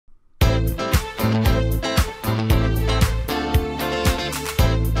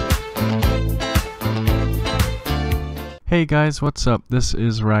Hey guys, what's up? This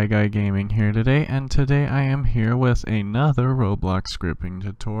is Guy Gaming here today, and today I am here with another Roblox scripting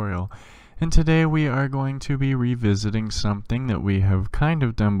tutorial. And today we are going to be revisiting something that we have kind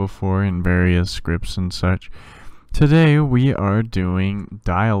of done before in various scripts and such. Today we are doing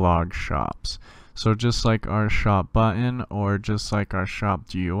dialogue shops. So just like our shop button or just like our shop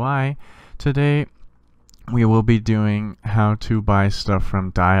GUI, today we will be doing how to buy stuff from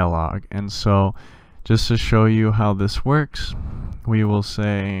dialogue. And so just to show you how this works, we will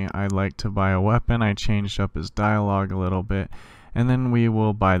say I'd like to buy a weapon. I changed up his dialogue a little bit, and then we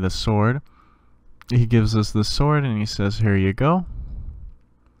will buy the sword. He gives us the sword and he says, here you go.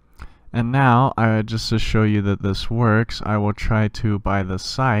 And now, just to show you that this works, I will try to buy the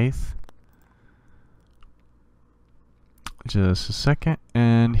scythe. Just a second,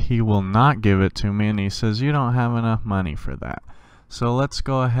 and he will not give it to me, and he says you don't have enough money for that. So let's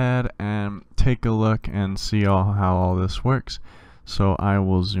go ahead and take a look and see how all this works. So I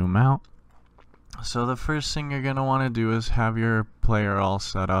will zoom out. So the first thing you're going to want to do is have your player all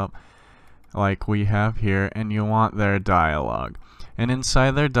set up like we have here, and you want their dialogue. And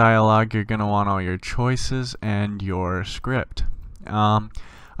inside their dialogue you're going to want all your choices and your script.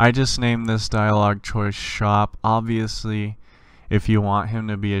 I just named this dialogue choice shop. Obviously, if you want him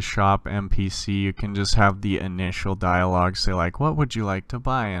to be a shop NPC, you can just have the initial dialogue say like, what would you like to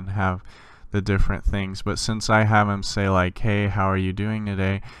buy, and have the different things. But since I have him say like, hey, how are you doing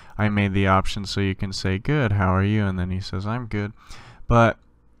today, I made the option so you can say good, how are you, and then he says I'm good. But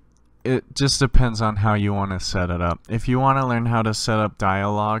it just depends on how you want to set it up. If you want to learn how to set up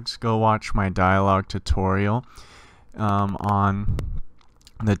dialogues, go watch my dialogue tutorial on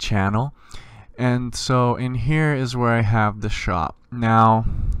the channel. And so in here is where I have the shop. Now,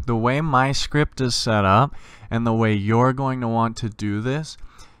 the way my script is set up and the way you're going to want to do this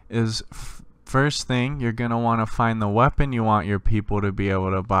is, first thing, you're going to want to find the weapon you want your people to be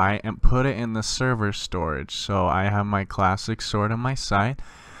able to buy and put it in the server storage. So I have my classic sword on my side.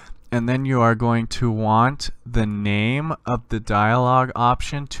 And then you are going to want the name of the dialogue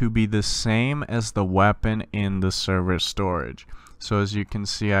option to be the same as the weapon in the server storage. So as you can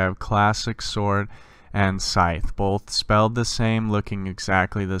see, I have classic sword and scythe, both spelled the same, looking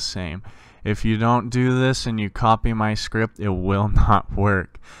exactly the same. If you don't do this and you copy my script, it will not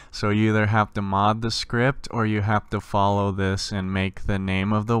work. So you either have to mod the script or you have to follow this and make the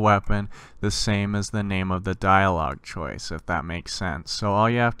name of the weapon the same as the name of the dialogue choice, if that makes sense. So all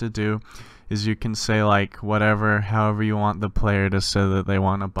you have to do is you can say like whatever, however you want the player to say that they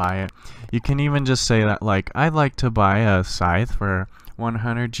want to buy it. You can even just say that like, I'd like to buy a scythe for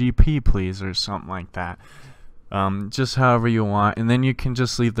 100 GP please, or something like that. Just however you want, and then you can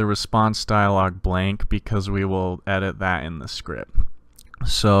just leave the response dialog blank because we will edit that in the script.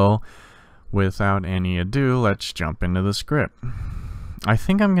 So without any ado, let's jump into the script. I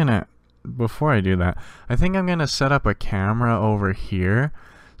think I'm gonna, before I do that, I think I'm gonna set up a camera over here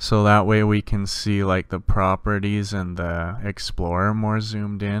so that way we can see like the properties and the explorer more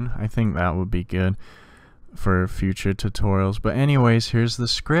zoomed in. I think that would be good for future tutorials. But anyways, here's the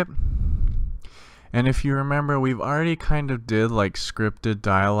script. And if you remember, we've already kind of did like scripted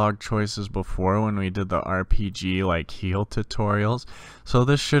dialogue choices before when we did the RPG like heal tutorials. So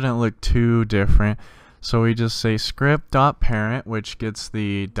this shouldn't look too different. So we just say script.parent, which gets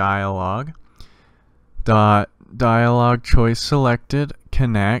the dialogue, dialogue choice selected,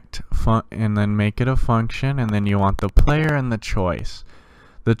 connect, and then make it a function, and then you want the player and the choice.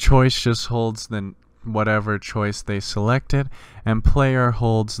 The choice just holds the whatever choice they selected, and player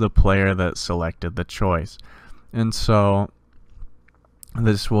holds the player that selected the choice. And so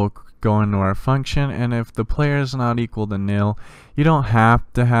this will go into our function, and if the player is not equal to nil, you don't have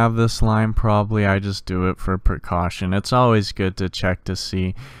to have this line probably. I just do it for precaution. It's always good to check to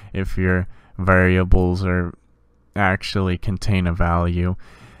see if your variables are actually contain a value.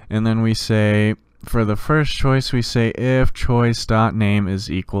 And then we say, for the first choice, we say if choice.name is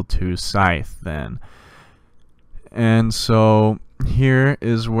equal to scythe then. And so here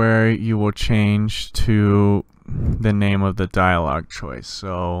is where you will change to the name of the dialogue choice.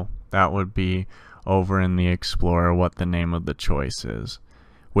 So that would be over in the explorer what the name of the choice is,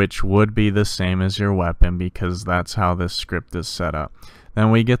 which would be the same as your weapon because that's how this script is set up. Then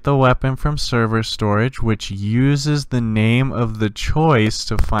we get the weapon from server storage, which uses the name of the choice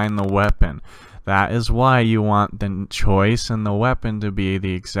to find the weapon. That is why you want the choice and the weapon to be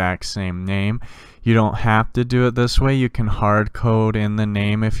the exact same name. You don't have to do it this way. You can hard code in the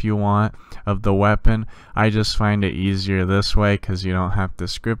name if you want of the weapon. I just find it easier this way because you don't have to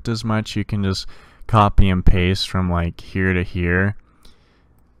script as much. You can just copy and paste from like here to here.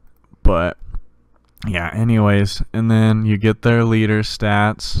 But yeah, anyways, and then you get their leader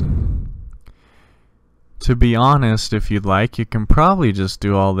stats. To be honest, if you'd like, you can probably just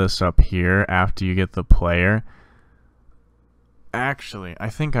do all this up here after you get the player. Actually, I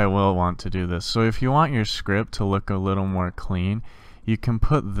think I will want to do this. So if you want your script to look a little more clean, you can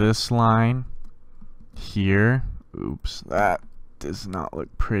put this line here. Oops, that does not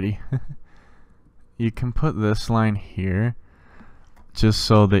look pretty. You can put this line here just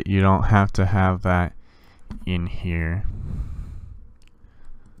so that you don't have to have that in here.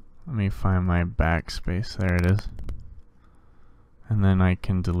 Let me find my backspace. There it is. And then I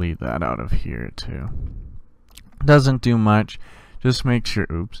can delete that out of here too. Doesn't do much. Just makes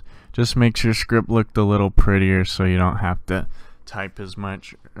your script look a little prettier so you don't have to type as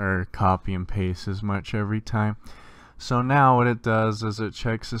much or copy and paste as much every time. So now what it does is it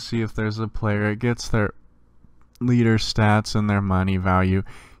checks to see if there's a player. It gets their leader stats and their money value.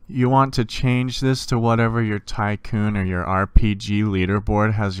 You want to change this to whatever your tycoon or your RPG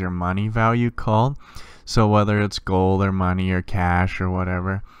leaderboard has your money value called. So whether it's gold or money or cash or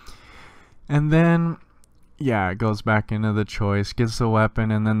whatever. And then, yeah, it goes back into the choice, gets the weapon,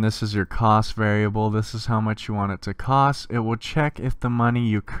 and then this is your cost variable. This is how much you want it to cost. It will check if the money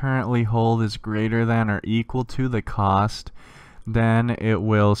you currently hold is greater than or equal to the cost. Then it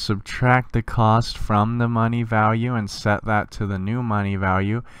will subtract the cost from the money value and set that to the new money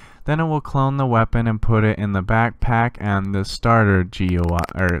value. Then it will clone the weapon and put it in the backpack and the starter GUI,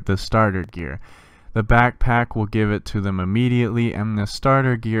 or the starter gear. The backpack will give it to them immediately, and the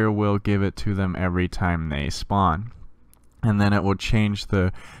starter gear will give it to them every time they spawn. And then it will change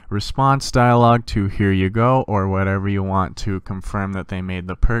the response dialog to "here you go," or whatever you want to confirm that they made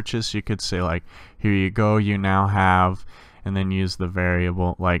the purchase. You could say like, "here you go, you now have," and then use the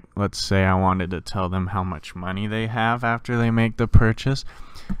variable. Like, let's say I wanted to tell them how much money they have after they make the purchase.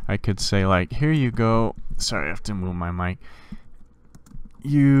 I could say like, "here you go," sorry, I have to move my mic.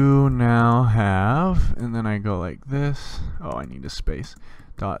 "You now have," and then I go like this. Oh, I need a space.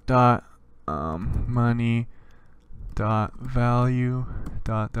 Dot dot money dot value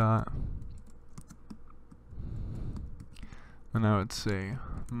dot dot. And I would say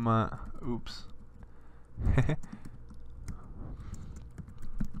oops.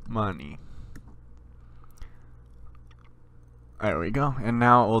 Money. There we go. And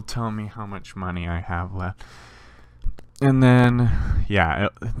now it will tell me how much money I have left. And then, yeah,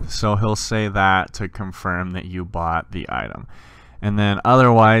 so he'll say that to confirm that you bought the item. And then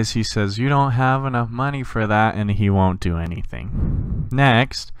otherwise, he says you don't have enough money for that, and he won't do anything.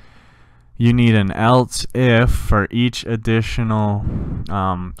 Next, you need an else if for each additional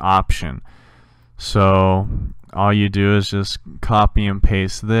option. So all you do is just copy and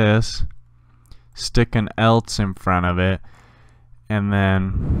paste this, stick an else in front of it, and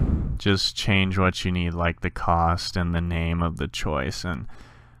then just change what you need, like the cost and the name of the choice and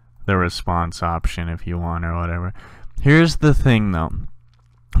the response option if you want or whatever. Here's the thing though,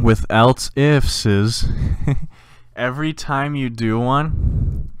 with else ifs is every time you do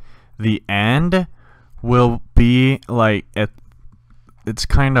one, the end will be like it's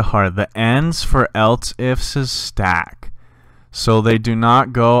kind of hard. The ends for else ifs is stack, so they do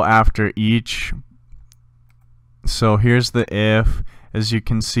not go after each. So here's the if. As you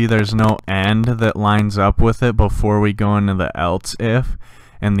can see, there's no end that lines up with it before we go into the else if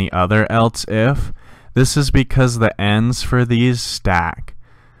and the other else if. This is because the ends for these stack.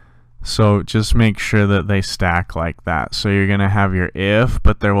 So just make sure that they stack like that. So you're going to have your if,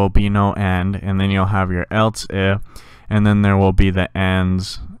 but there will be no end, and then you'll have your else if, and then there will be the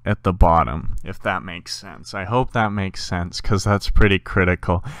ends at the bottom, if that makes sense. I hope that makes sense, because that's pretty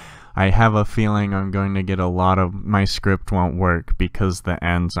critical. I have a feeling I'm going to get a lot of my script won't work because the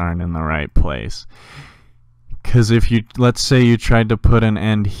ends aren't in the right place. Because if you, let's say you tried to put an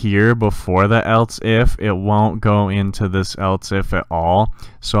end here before the else if, it won't go into this else if at all,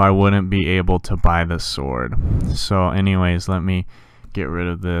 so I wouldn't be able to buy the sword. So anyways, let me get rid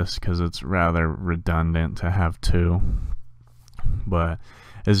of this because it's rather redundant to have two. But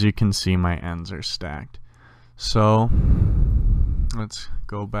as you can see, my ends are stacked. So let's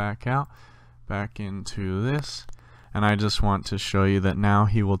go back into this, and I just want to show you that now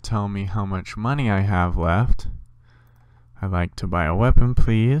he will tell me how much money I have left. I'd like to buy a weapon,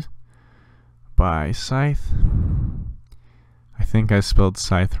 please. Buy scythe. I think I spelled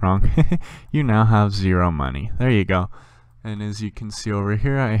scythe wrong. You now have 0 money. There you go. And as you can see over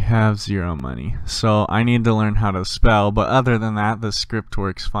here, I have 0 money. So I need to learn how to spell, but other than that, the script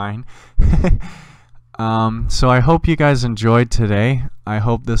works fine. So I hope you guys enjoyed today. I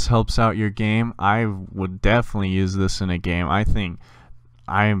hope this helps out your game. I would definitely use this in a game. I think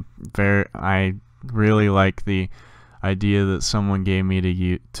I really like the idea that someone gave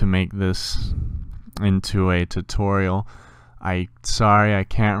me to make this into a tutorial. Sorry, I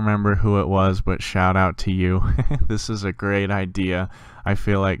can't remember who it was, but shout out to you. This is a great idea. I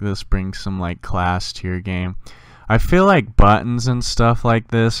feel like this brings some like class to your game. I feel like buttons and stuff like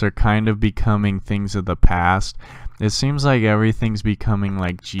this are kind of becoming things of the past. It seems like everything's becoming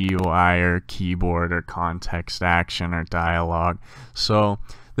like GUI or keyboard or context action or dialogue. So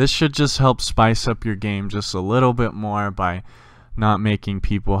this should just help spice up your game just a little bit more by not making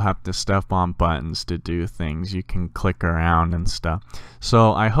people have to step on buttons to do things. You can click around and stuff.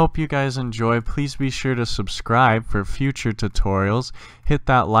 So I hope you guys enjoy. Please be sure to subscribe for future tutorials. Hit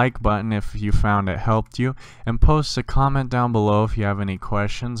that like button if you found it helped you, and post a comment down below if you have any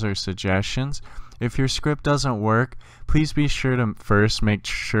questions or suggestions. If your script doesn't work, please be sure to first make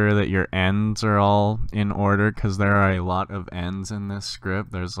sure that your ends are all in order, because there are a lot of ends in this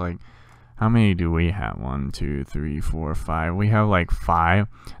script. There's like, how many do we have? 1, 2, 3, 4, 5. We have like 5,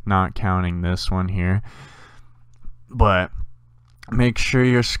 not counting this one here. But make sure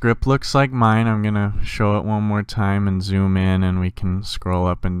your script looks like mine. I'm gonna show it one more time and zoom in, and we can scroll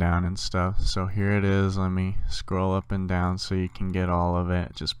up and down and stuff. So here it is. Let me scroll up and down so you can get all of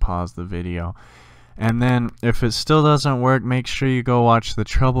it. Just pause the video. And then if it still doesn't work, make sure you go watch the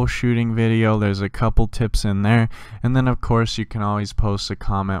troubleshooting video. There's a couple tips in there. And then of course you can always post a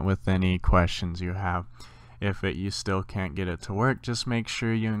comment with any questions you have. If you still can't get it to work, just make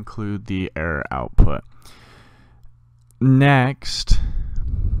sure you include the error output. Next,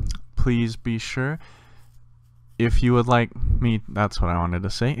 please be sure, if you would like me, that's what I wanted to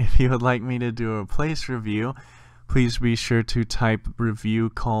say, if you would like me to do a place review, please be sure to type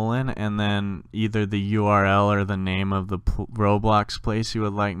review : and then either the URL or the name of the Roblox place you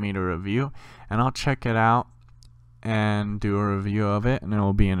would like me to review, and I'll check it out and do a review of it, and it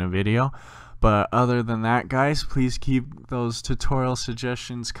will be in a video. But other than that, guys, please keep those tutorial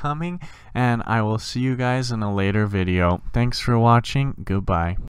suggestions coming, and I will see you guys in a later video. Thanks for watching. Goodbye.